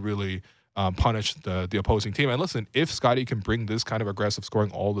and really, really punish the opposing team. And listen, if Scotty can bring this kind of aggressive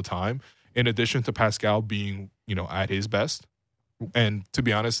scoring all the time, in addition to Pascal being, at his best, and to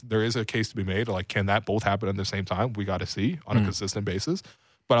be honest, there is a case to be made, like, can that both happen at the same time? We got to see on a consistent basis.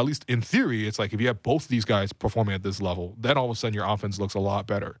 But at least in theory, it's like if you have both these guys performing at this level, then all of a sudden your offense looks a lot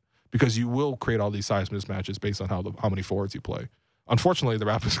better because you will create all these size mismatches based on how many forwards you play. Unfortunately, the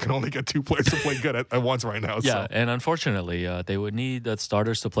Raptors can only get 2 players to play good at once right now. Yeah, and unfortunately, they would need the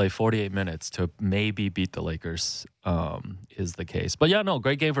starters to play 48 minutes to maybe beat the Lakers, is the case. But yeah, no,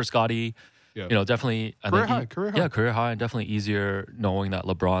 great game for Scotty. Yeah. Definitely career high. Yeah, career high, and definitely easier knowing that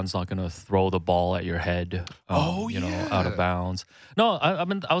LeBron's not going to throw the ball at your head. Out of bounds. No,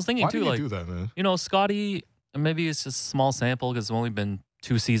 I was thinking too, like, do that, man? Scotty. Maybe it's just a small sample because it's only been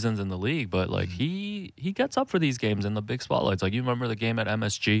 2 seasons in the league, but like he gets up for these games in the big spotlights. Like you remember the game at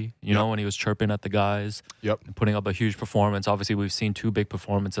MSG, when he was chirping at the guys, and putting up a huge performance. Obviously, we've seen 2 big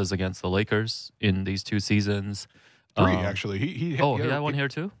performances against the Lakers in these 2 seasons. 3 actually. He had one here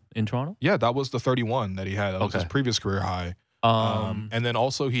too in Toronto. Yeah, that was the 31 that he had. That was his previous career high. And then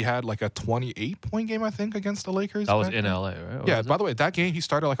also he had like a 28-point game, I think, against the Lakers. That was in LA, right? Yeah. By the way, that game he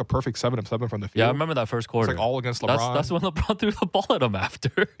started like a perfect 7 of 7 from the field. Yeah, I remember that first quarter. It's like all against LeBron. That's when LeBron threw the ball at him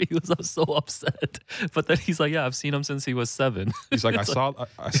after. He was so upset. But then he's like, "Yeah, I've seen him since he was 7." He's like, I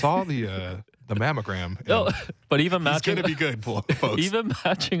saw the the mammogram. No, but even He's matching, going to be good, folks. even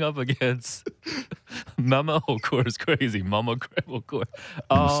matching up against Mama Okur is crazy. Mama Okur.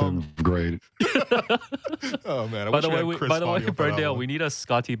 Seventh grade. Oh, man. I By wish the we way, had Chris Audio for that Berndale, one. we need a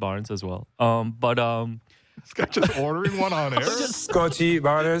Scotty Barnes as well. This guy just ordering one on air. Scotty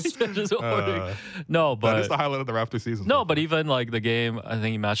Barnes. Just ordering. No, That is but the highlight of the Raptors season. no, but even like the game, I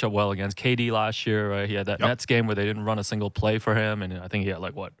think he matched up well against KD last year. Right? He had that Nets game where they didn't run a single play for him, and I think he had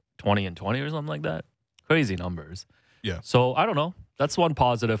like 20 and 20 or something like that. Crazy numbers. Yeah. So I don't know. That's one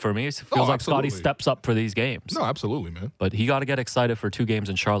positive for me. It feels like absolutely. Scotty steps up for these games. No, absolutely, man. But he got to get excited for 2 games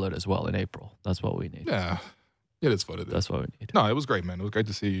in Charlotte as well in April. That's what we need. Yeah. It is what it is. That's what we need. No, it was great, man. It was great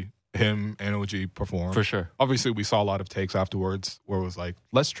to see him and OG perform. For sure. Obviously, we saw a lot of takes afterwards where it was like,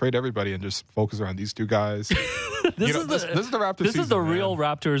 let's trade everybody and just focus around these two guys. This is the Raptors This season, is the man. real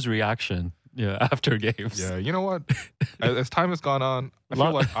Raptors reaction. Yeah, after games. Yeah, you know what? As time has gone on, I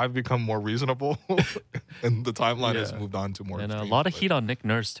feel like I've become more reasonable, and the timeline has moved on to more. And a extremes, lot of but heat on Nick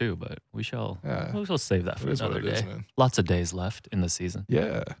Nurse too, but we shall save that for It is what another it day. is, man. Lots of days left in the season.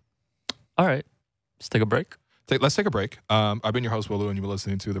 Yeah. All right, let's take a break. Let's take a break. I've been your host, Willow, and you've been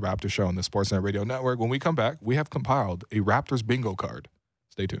listening to the Raptors Show on the Sportsnet Radio Network. When we come back, we have compiled a Raptors bingo card.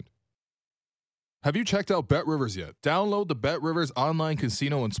 Stay tuned. Have you checked out BetRivers yet? Download the BetRivers online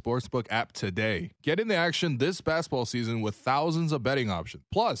casino and sportsbook app today. Get in the action this basketball season with thousands of betting options.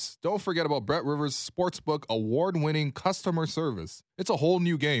 Plus, don't forget about BetRivers Sportsbook award-winning customer service. It's a whole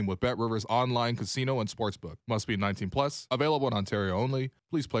new game with BetRivers online casino and sportsbook. Must be 18 plus. Available in Ontario only.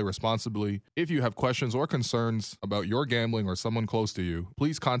 Please play responsibly. If you have questions or concerns about your gambling or someone close to you,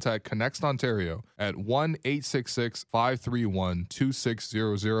 please contact Connect Ontario at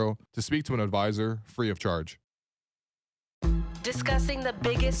 1-866-531-2600 to speak to an advisor free of charge. Discussing the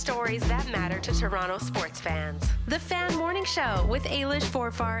biggest stories that matter to Toronto sports fans. The Fan Morning Show with Ailish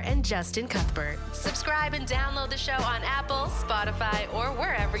Forfar and Justin Cuthbert. Subscribe and download the show on Apple, Spotify, or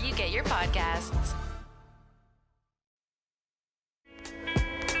wherever you get your podcasts.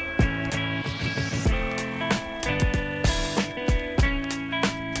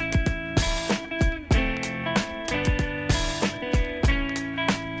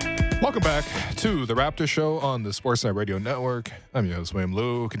 Welcome back to the Raptors Show on the Sportsnet Radio Network. I'm your host, William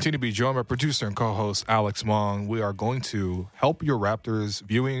Liu. Continue to be joined by producer and co-host Alex Mong. We are going to help your Raptors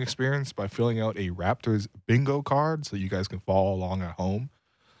viewing experience by filling out a Raptors bingo card so you guys can follow along at home.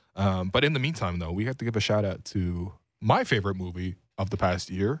 But in the meantime, though, we have to give a shout out to my favorite movie of the past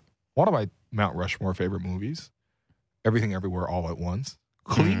year. One of my Mount Rushmore favorite movies, Everything Everywhere All at Once.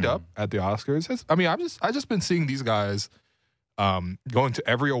 Cleaned up at the Oscars. I've just been seeing these guys going to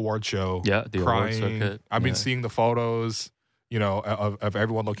every award show, Yeah, the award crying. circuit. I've been seeing the photos, of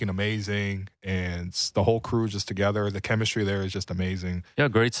everyone looking amazing, and the whole crew just together. The chemistry there is just amazing. Yeah,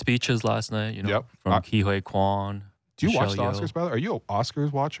 great speeches last night, from Ki-Hui Kwan. Do you watch Michelle the Yeoh. Oscars, by the way? Are you an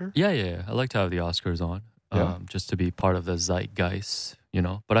Oscars watcher? Yeah. I like to have the Oscars on, just to be part of the zeitgeist,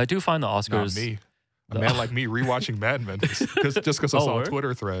 But I do find the Oscars... Not me. A man like me rewatching Mad Men just because I saw a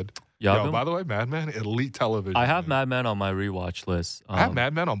Twitter thread. Yeah, by the way, Mad Men, elite television. I have Mad Men on my rewatch list. I have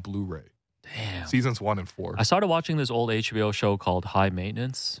Mad Men on Blu-ray. Damn. Seasons 1 and 4. I started watching this old HBO show called High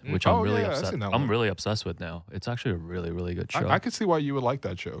Maintenance, which I'm really obsessed. I'm really obsessed with now. It's actually a really, really good show. I could see why you would like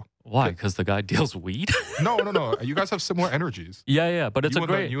that show. Why? Because the guy deals weed? No. You guys have similar energies. Yeah. But it's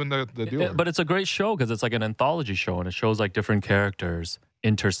you and the dealer. But it's a great show because it's like an anthology show and it shows like different characters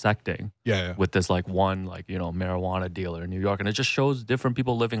intersecting with this like one marijuana dealer in New York, and it just shows different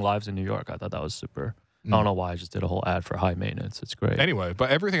people living lives in New York. I thought that was super. I don't know why I just did a whole ad for High Maintenance. It's great. Anyway, but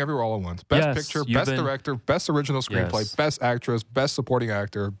Everything Everywhere All at Once. Best picture, best director, best original screenplay, best actress, best supporting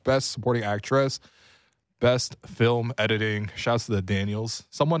actor, best supporting actress, best film editing. Shouts to the Daniels.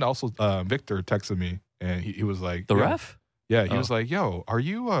 Someone else, Victor, texted me and he was like, the ref. Yeah, he was like, "Yo, are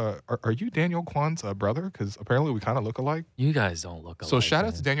you Daniel Kwan's brother? Because apparently we kind of look alike." You guys don't look alike. So shout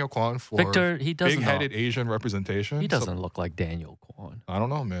out to Daniel Kwan for Victor. He doesn't big-headed Asian representation. He doesn't look like Daniel Kwan. I don't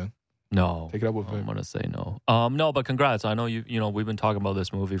know, man. No, take it up with I'm gonna say no. No, but congrats. I know we've been talking about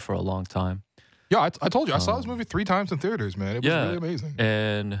this movie for a long time. Yeah, I told you I saw this movie 3 times in theaters, man. It was really amazing.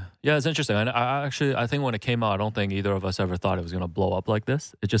 And it's interesting. I think when it came out, I don't think either of us ever thought it was gonna blow up like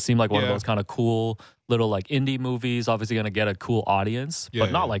this. It just seemed like one of those kind of cool little like indie movies. Obviously gonna get a cool audience,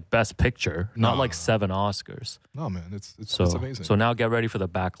 but not like Best Picture, not like 7 Oscars. No, man, it's amazing. So now get ready for the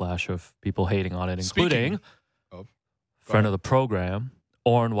backlash of people hating on it, including friend of the program,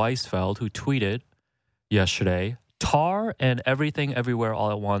 Orrin Weisfeld, who tweeted yesterday, "Tar and Everything Everywhere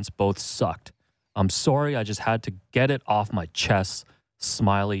All at Once both sucked. I'm sorry, I just had to get it off my chest.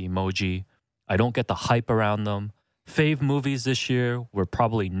 Smiley emoji. I don't get the hype around them. Fave movies this year were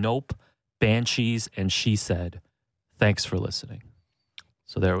probably Nope, Banshees and She Said. Thanks for listening.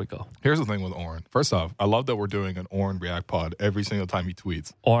 So there we go. Here's the thing with Oren. First off, I love that we're doing an Oren React pod every single time he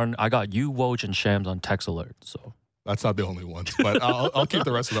tweets. Oren, I got you, Woj, and Shams on text alert. So that's not the only ones, but I'll keep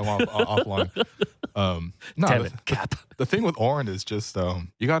the rest of them offline. Damn it, Cap. The thing with Oren is just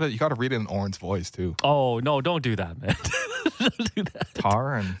you gotta read it in Oren's voice too. Oh no, don't do that, man. Don't do that.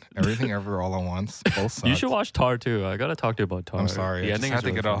 Tar and Everything Ever All at Once. Both sucked. You should watch Tar too. I gotta talk to you about Tar. I'm sorry. I just had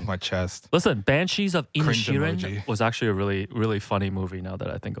to get it off my chest. Listen, Banshees of Cringe Inisherin emoji. was actually a really, really funny movie now that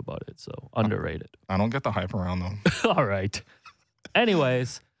I think about it. So underrated. I don't get the hype around them. All right.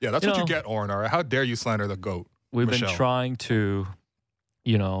 Anyways. Yeah, that's what you get, Oren. All right. How dare you slander the GOAT? We've Michelle. been trying to,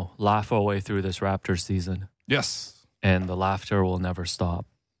 laugh our way through this Raptors season. Yes. And the laughter will never stop.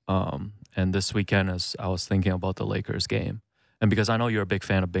 And this weekend, as I was thinking about the Lakers game, and because I know you're a big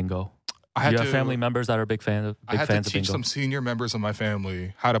fan of bingo, you have family members that are fans I had to of teach bingo. some senior members of my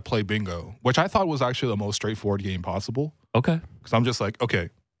family how to play bingo, which I thought was actually the most straightforward game possible. Okay. Because I'm just like, okay,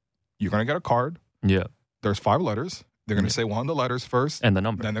 you're going to get a card. Yeah. There's 5 letters. They're going to say one of the letters first. And the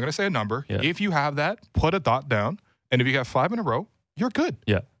number. Then they're going to say a number. Yeah. If you have that, put a dot down. And if you have 5 in a row, you're good.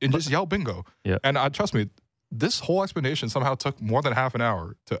 Yeah. And just yell bingo. Yeah. And trust me, this whole explanation somehow took more than half an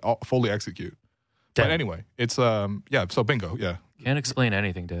hour to fully execute. Damn. But anyway, it's, so bingo, yeah. Can't explain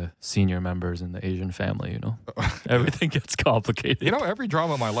anything to senior members in the Asian family, Everything gets complicated. Every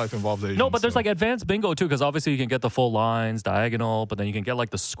drama in my life involves Asians. No, but there's like advanced bingo too, because obviously you can get the full lines, diagonal, but then you can get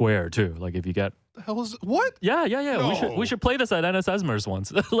like the square too. Like if you get the hell is what? Yeah. No. We should play this at NS Esmer's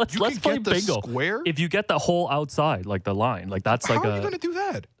once. let's play get the bingo. Square? If you get the whole outside, like the line, like that's How like are you going to do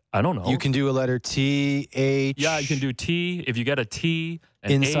that? I don't know. You can do a letter T, H. Yeah, you can do T. If you get a T,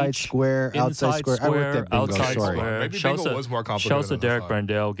 an inside H, square, outside square. I worked at bingo. outside Sorry. square. Maybe Shouts bingo to- was more complicated Shouts to than I Derek thought.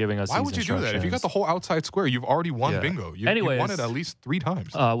 Brandale giving us Why these would you do that? If you got instructions. the whole outside square, you've already won Yeah. bingo. You Anyways, won it at least 3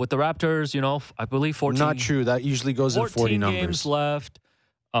 times. With the Raptors, I believe 14. Not true. That usually goes in 40 numbers. games left.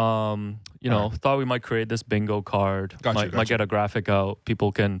 Thought we might create this bingo card. Gotcha. Might get a graphic out.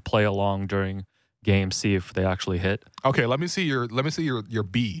 People can play along during games, see if they actually hit. Okay, let me see your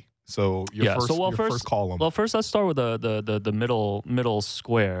B. So your first column. Well, first let's start with the middle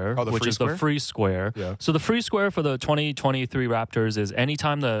square, Oh, the which free is square? the free square. Yeah. So the free square for the 2023 Raptors is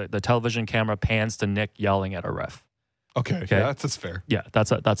anytime the television camera pans to Nick yelling at a ref. Okay. Yeah, that's fair. Yeah,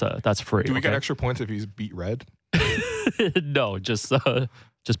 that's free. Do we get okay? extra points if he's beat red? No, just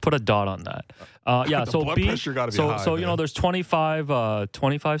put a dot on that. The so blood B. pressure gotta be so high, so man. there's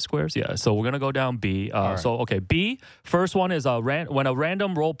 25 squares. Yeah. So we're gonna go down B. right. So okay, B. First one is when a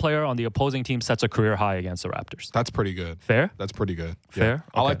random role player on the opposing team sets a career high against the Raptors. That's pretty good. Fair. That's pretty good. Fair?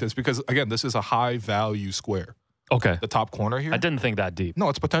 Yeah. I like Okay. this because again, this is a high value square. Okay. The top corner here. I didn't think that deep. No,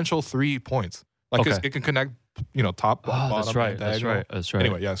 it's potential 3 points. Like Okay. it can connect, top, bottom, that's right. and That's diagonal. right. That's right.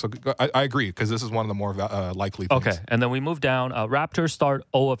 Anyway, yeah. So I agree because this is one of the more likely things. Okay, and then we move down. Raptors start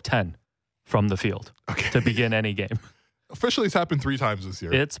 0 of 10 from the field to begin any game. Officially, it's happened 3 times this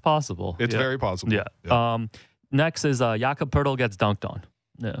year. It's possible. It's Yeah. very possible. Yeah. Next is Jakob Poeltl gets dunked on.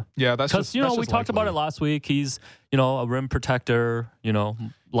 Yeah. Yeah, that's Because just we talked about it last week. He's a rim protector.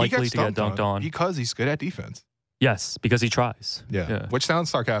 Likely to get dunked on. because he's good at defense. Yes, because he tries. Yeah. Which sounds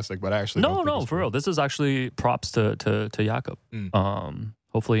sarcastic, but I actually don't think No, it's for true. real. This is actually props to Jakob.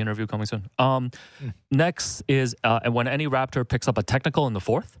 Hopefully, interview coming soon. Next is when any Raptor picks up a technical in the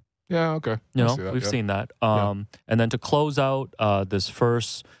fourth. Yeah, okay. We've seen that. And then to close out this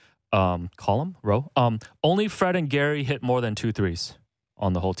first row, only Fred and Gary hit more than 2 threes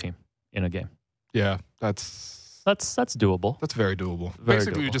on the whole team in a game. Yeah, that's doable. That's very doable. Very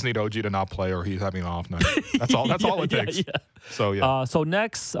Basically, doable. you just need OG to not play or he's having an off night. That's all. That's all it takes. Yeah. So yeah. So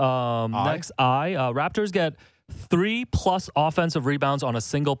next Raptors get 3+ offensive rebounds on a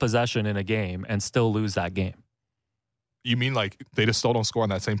single possession in a game and still lose that game. You mean like they just still don't score on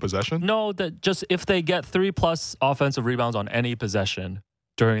that same possession? No, that just if they get 3+ offensive rebounds on any possession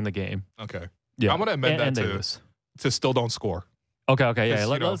during the game. Okay. Yeah, I'm gonna amend and that they to lose. Still don't score. Okay, yeah.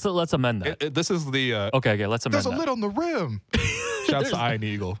 Because, Let's amend that. This is the. Okay, let's amend There's that. a lid on the rim. Shouts to Iron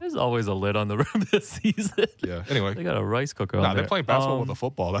Eagle. There's always a lid on the rim this season. Yeah. Anyway. They got a rice cooker on there. They're playing basketball with a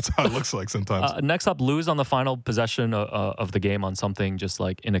football. That's how it looks like sometimes. Next up, lose on the final possession of the game on something just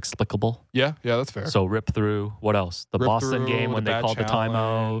like inexplicable. Yeah, that's fair. So rip through. What else? The Rip Boston through, game when they bad called the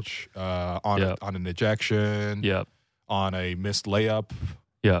timeout. challenge, on an ejection. Yep. On a missed layup.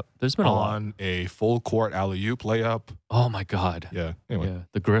 Yeah, there's been a lot. On a full court alley-oop layup. Oh my God. Yeah. Anyway. Yeah,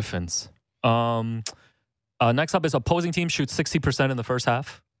 the Griffins. Next up is opposing team shoots 60% in the first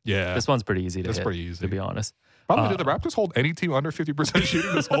half. Yeah. This one's pretty easy to That's hit, pretty easy. to be honest. By the way, did the Raptors hold any team under 50%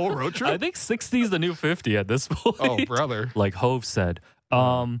 shooting this whole road trip? I think 60 is the new 50 at this point. Oh, brother. Like Hove said.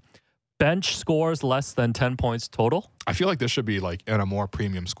 Bench scores less than 10 points total. I feel like this should be like in a more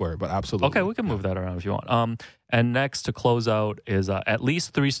premium square, but absolutely. Okay, we can move that around if you want. And next to close out is at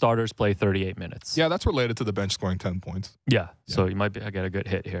least 3 starters play 38 minutes. Yeah, that's related to the bench scoring 10 points. Yeah, so you might get a good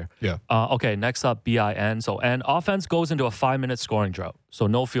hit here. Yeah. Okay, next up, BIN. So, and offense goes into a 5-minute scoring drought. So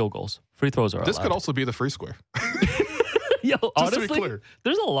no field goals. Free throws are allowed. This could also be the free square. Yo, honestly, to be clear.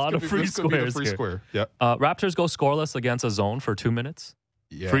 There's a lot of free This could be the squares free here. square. Yeah. Raptors go scoreless against a zone for 2 minutes.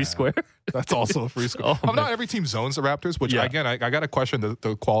 Yeah. Free square. That's also a free square. Oh, Not every team zones the Raptors, which again, I got to question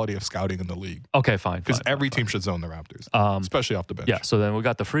the quality of scouting in the league. Okay, fine. Because every team should zone the Raptors, especially off the bench. Yeah, so then we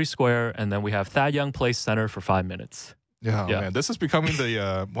got the free square, and then we have Thad Young plays center for 5 minutes. Yeah, man. This is becoming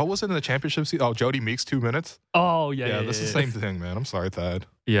the, what was it in the championship season? Oh, Jody Meeks, 2 minutes? Oh, yeah. This is the same thing, man. I'm sorry, Thad.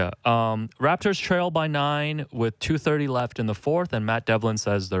 Yeah. Raptors trail by 9 with 2:30 left in the fourth, and Matt Devlin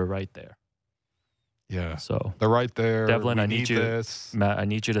says they're right there. Yeah. So they're right there. Devlin, I need you, this. Matt, I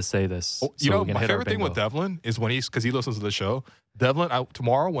need you to say this. Oh, my favorite thing with Devlin is when because he listens to the show. Devlin,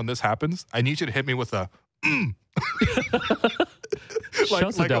 tomorrow when this happens, I need you to hit me with a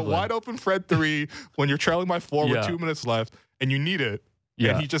like a wide open Fred 3 when you're trailing by 4 with 2 minutes left and you need it.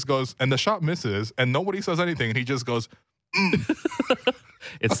 Yeah. And he just goes, and the shot misses, and nobody says anything, and he just goes,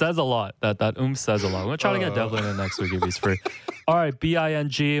 It says a lot. That says a lot. I'm going to try to get Devlin in next week if he's free. All right, BING. I'm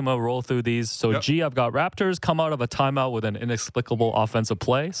going to roll through these. So, G, I've got Raptors come out of a timeout with an inexplicable offensive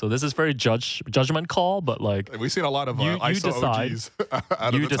play. So, this is very judgment call, but like. We've seen a lot of you ISO decide. OGs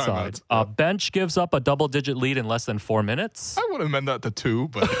out of the timeouts. Bench gives up a double-digit lead in less than 4 minutes. I would amend that to 2,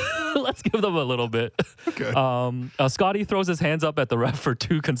 but. Let's give them a little bit. Okay. Scotty throws his hands up at the ref for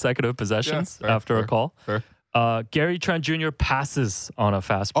 2 consecutive possessions after a call. Fair. Gary Trent Jr. passes on a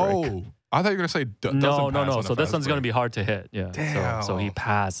fast break. Oh, I thought you were going to say no. So this one's going to be hard to hit. Yeah. Damn. So he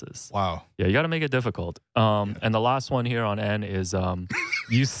passes. Wow. Yeah, you got to make it difficult. And the last one here on N is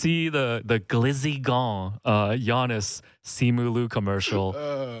you see the Glizzy Gone Giannis Simulu commercial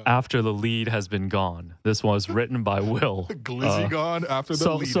after the lead has been gone. This was written by Will. Glizzy gone after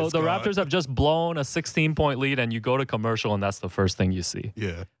the lead. So the gone. Raptors have just blown a 16-point lead, and you go to commercial, and that's the first thing you see.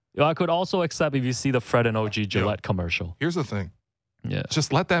 Yeah. I could also accept if you see the Fred and OG Gillette commercial. Here's the thing. Yeah.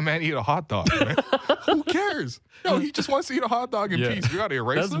 Just let that man eat a hot dog, man. Who cares? He just wants to eat a hot dog in peace. We got to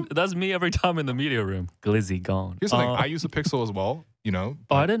erase him. That's me every time in the media room. Glizzy gone. Here's the thing. I use a Pixel as well,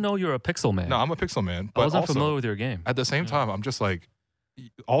 I didn't know you were a Pixel man. No, I'm a Pixel man. But I wasn't also, familiar with your game. At the same time, I'm just like,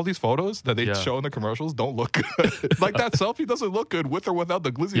 all these photos that they show in the commercials don't look good. Like that selfie doesn't look good with or without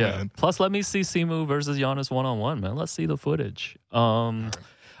the Glizzy man. Plus, let me see Simu versus Giannis one-on-one, man. Let's see the footage.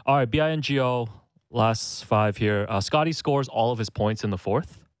 All right, BINGO, last 5 here. Scotty scores all of his points in the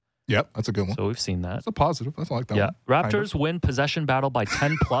fourth. Yep, that's a good one. So we've seen that. That's a positive. I like that one. Raptors kind of. win possession battle by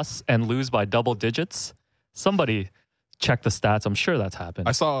 10 plus and lose by double digits. Somebody check the stats. I'm sure that's happened.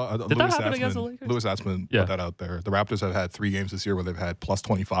 I saw Did that happen against the Lakers? Louis Atzman put that out there. The Raptors have had 3 games this year where they've had plus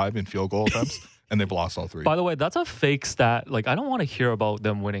 25 in field goal attempts, and they've lost all 3. By the way, that's a fake stat. Like, I don't want to hear about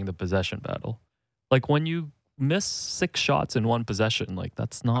them winning the possession battle. Like, when you miss 6 shots in one possession, like,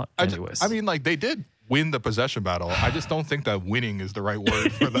 that's not anyways. I mean, like, they did win the possession battle. I just don't think that winning is the right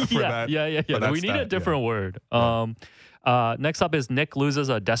word for that. Yeah. We need a different word. Next up is Nick loses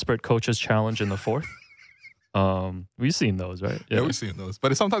a desperate coach's challenge in the fourth. We've seen those, right? Yeah, we've seen those.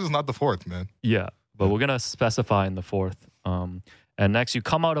 But sometimes it's not the fourth, man. Yeah, but we're going to specify in the fourth. And next, you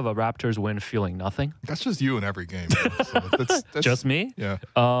come out of a Raptors win feeling nothing. That's just you in every game. So that's just me? Yeah.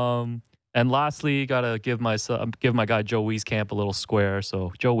 And lastly, gotta give my guy Joe Wieskamp a little square.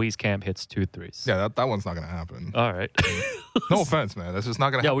 So Joe Wieskamp hits 2 threes. Yeah, that one's not gonna happen. All right. No offense, man. That's just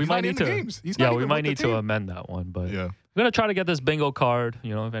not gonna happen. We might need to. We might need to team. amend that one. But yeah, we're gonna try to get this bingo card.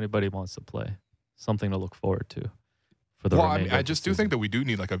 If anybody wants to play, something to look forward to. For the I just do think that we do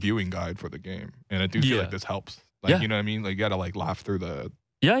need like a viewing guide for the game, and I do feel like this helps. Like you know what I mean? Like you gotta like laugh through the.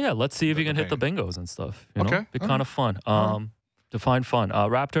 Yeah. Let's see if you can hit the bingos and stuff. Okay, be kind of fun. Define fun.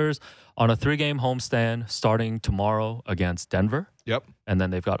 Raptors on a 3-game homestand starting tomorrow against Denver. Yep. And then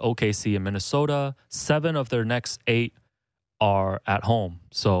they've got OKC in Minnesota. 7 of their next 8 are at home.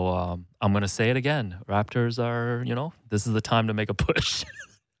 So I'm going to say it again. Raptors are, this is the time to make a push.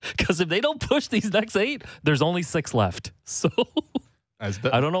 Because if they don't push these next 8, there's only 6 left. So I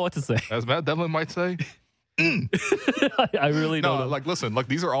don't know what to say. As Matt Devlin might say, I really don't know. Like, listen, like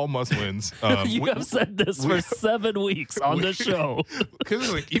these are all must wins. You have said this for 7 weeks on the show.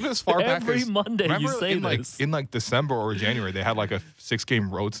 Because like, even as far back Every as Monday you say in this. in like December or January, they had like a 6-game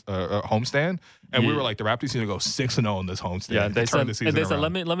road homestand, and we were like, the Raptors need to go 6-0 in this homestand. Yeah, they to turn said, the season and they said,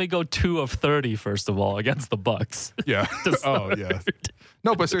 around. let me go 2 of 30 first of all against the Bucks. Yeah. to start. Yeah.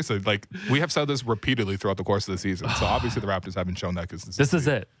 No, but seriously, like we have said this repeatedly throughout the course of the season. So obviously the Raptors haven't shown that because This is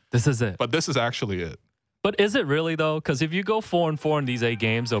it. This is it. But this is actually it. But is it really though? Because if you go 4-4 in these 8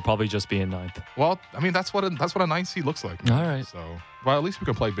 games, they'll probably just be in 9th. Well, I mean that's what a 9 seed looks like. All right. So, well, at least we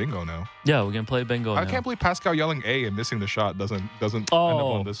can play bingo now. Yeah, we can play bingo. I now. can't believe Pascal yelling A and missing the shot doesn't end up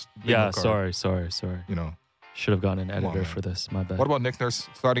Oh, on this bingo yeah. card. Sorry. You know. Should have gotten an on, editor man. for this. My bad. What about Nick Nurse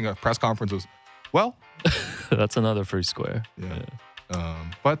starting a press conference? Well, That's another free square. yeah.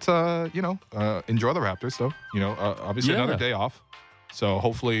 But enjoy the Raptors though. Obviously Yeah. another day off. So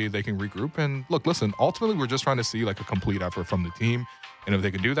hopefully they can regroup. And look, listen, ultimately we're just trying to see like a complete effort from the team. And if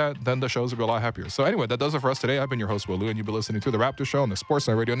they can do that, then the shows will be a lot happier. So anyway, that does it for us today. I've been your host, Will Lou, and you've been listening to The Raptor Show on the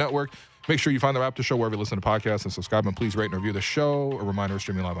Sportsnet Radio Network. Make sure you find The Raptor Show wherever you listen to podcasts and subscribe. And please rate and review the show. A reminder, we're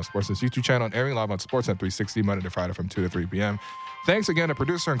streaming live on Sportsnet's YouTube channel and airing live on Sportsnet 360 Monday to Friday from 2 to 3 p.m. Thanks again to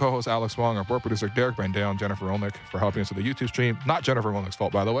producer and co-host Alex Wong, our board producer Derek Brandale, and Jennifer Olnick for helping us with the YouTube stream. Not Jennifer Olnick's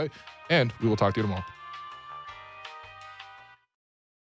fault, by the way. And we will talk to you tomorrow.